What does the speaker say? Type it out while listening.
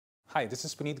Hi, this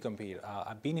is Puneet Gambhir.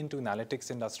 I've been into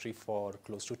analytics industry for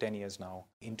close to 10 years now.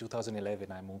 In 2011,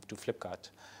 I moved to Flipkart.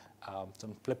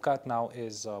 So Flipkart now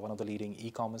is one of the leading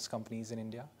e-commerce companies in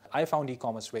India. I found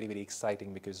e-commerce very, very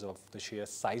exciting because of the sheer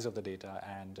size of the data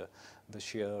and the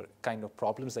sheer kind of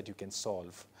problems that you can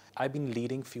solve. I've been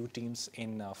leading few teams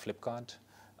in Flipkart,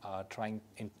 trying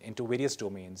into various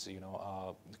domains,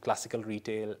 classical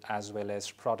retail as well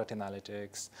as product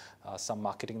analytics, some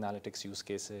marketing analytics use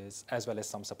cases, as well as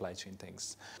some supply chain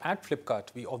things. At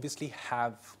Flipkart, we obviously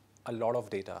have a lot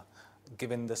of data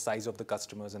given the size of the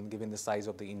customers and given the size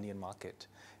of the Indian market.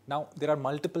 Now, there are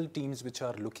multiple teams which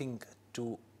are looking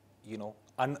to,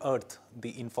 unearth the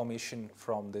information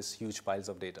from this huge piles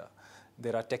of data.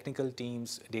 There are technical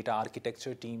teams, data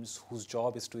architecture teams whose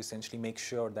job is to essentially make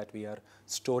sure that we are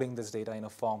storing this data in a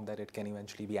form that it can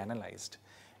eventually be analyzed.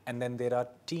 And then there are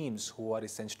teams who are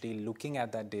essentially looking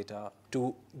at that data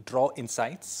to draw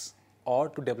insights or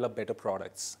to develop better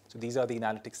products. So these are the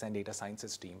analytics and data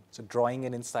sciences team. So drawing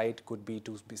an insight could be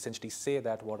to essentially say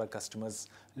that what are customers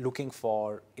looking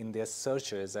for in their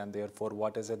searches, and therefore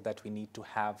what is it that we need to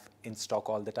have in stock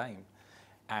all the time.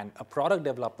 And a product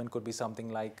development could be something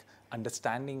like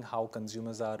understanding how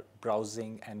consumers are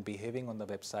browsing and behaving on the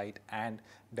website and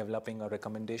developing a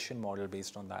recommendation model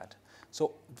based on that.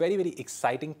 So very, very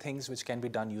exciting things which can be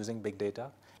done using big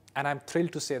data. And I'm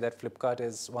thrilled to say that Flipkart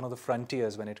is one of the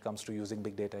frontiers when it comes to using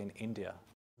big data in India.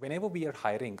 Whenever we are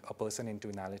hiring a person into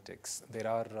analytics, there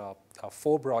are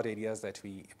four broad areas that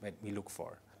we look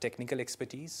for. Technical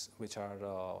expertise, which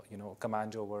are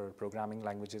command over programming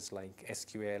languages like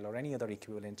SQL or any other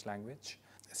equivalent language.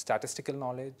 Statistical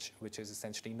knowledge, which is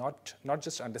essentially not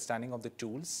just understanding of the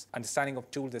tools. Understanding of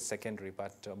tools is secondary,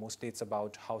 but mostly it's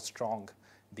about how strong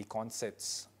the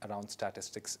concepts around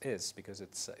statistics is, because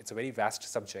it's a very vast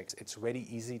subject. It's very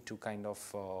easy to kind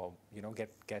of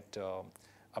get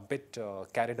a bit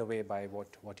carried away by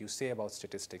what you say about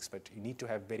statistics, but you need to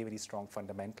have very, very strong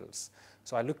fundamentals.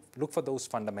 So I look for those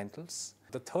fundamentals.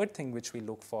 The third thing which we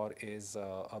look for is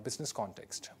a business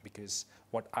context, because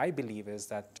what I believe is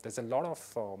that there's a lot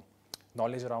of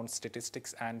knowledge around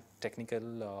statistics and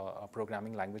technical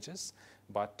programming languages,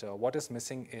 but what is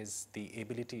missing is the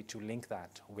ability to link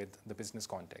that with the business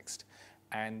context.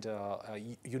 And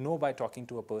you know by talking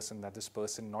to a person that this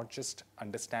person not just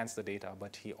understands the data,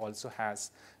 but he also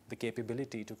has the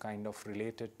capability to kind of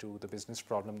relate it to the business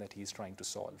problem that he's trying to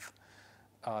solve.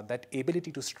 That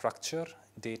ability to structure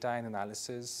data and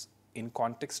analysis in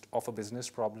context of a business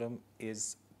problem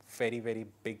is very, very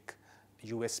big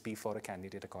USP for a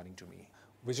candidate, according to me.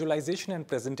 Visualization and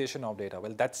presentation of data,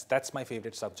 well, that's my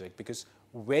favorite subject, because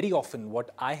very often what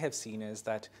I have seen is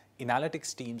that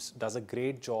analytics teams does a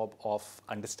great job of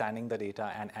understanding the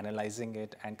data and analyzing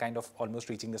it and kind of almost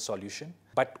reaching the solution.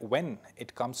 But when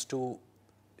it comes to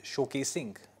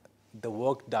showcasing the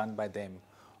work done by them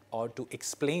or to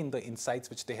explain the insights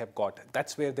which they have got,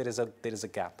 that's where there is a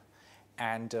gap.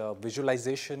 And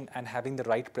visualization and having the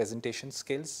right presentation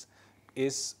skills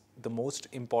is the most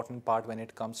important part when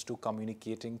it comes to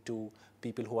communicating to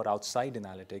people who are outside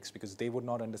analytics, because they would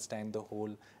not understand the whole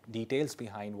details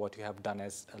behind what you have done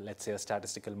as, let's say, a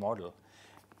statistical model.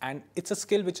 And it's a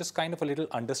skill which is kind of a little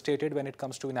understated when it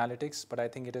comes to analytics, but I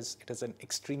think it is an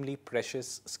extremely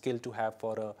precious skill to have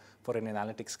for an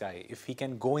analytics guy. If he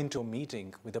can go into a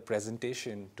meeting with a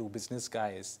presentation to business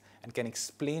guys and can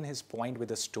explain his point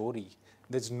with a story,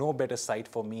 there's no better sight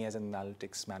for me as an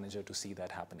analytics manager to see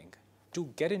that happening. To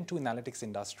get into analytics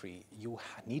industry, you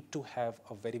need to have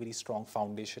a very, very strong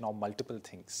foundation of multiple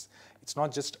things. It's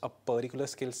not just a particular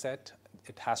skill set,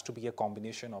 it has to be a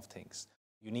combination of things.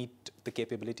 You need the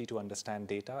capability to understand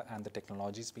data and the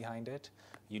technologies behind it.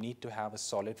 You need to have a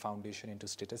solid foundation into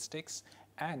statistics,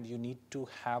 and you need to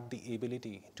have the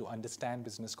ability to understand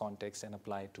business context and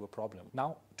apply it to a problem.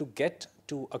 Now, to get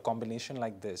to a combination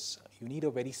like this, you need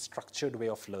a very structured way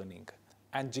of learning.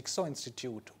 And Jigsaw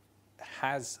Institute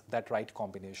has that right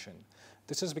combination.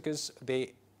 This is because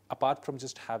they, apart from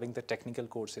just having the technical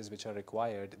courses which are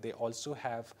required, they also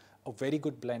have a very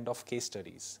good blend of case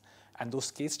studies. And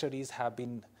those case studies have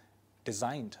been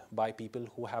designed by people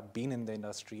who have been in the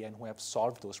industry and who have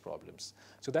solved those problems.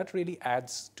 So that really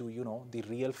adds to, the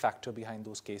real factor behind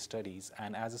those case studies.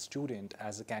 And as a student,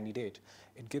 as a candidate,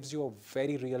 it gives you a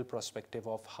very real perspective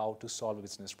of how to solve a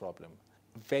business problem.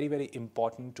 Very, very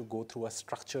important to go through a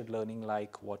structured learning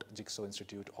like what Jigsaw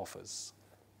Institute offers.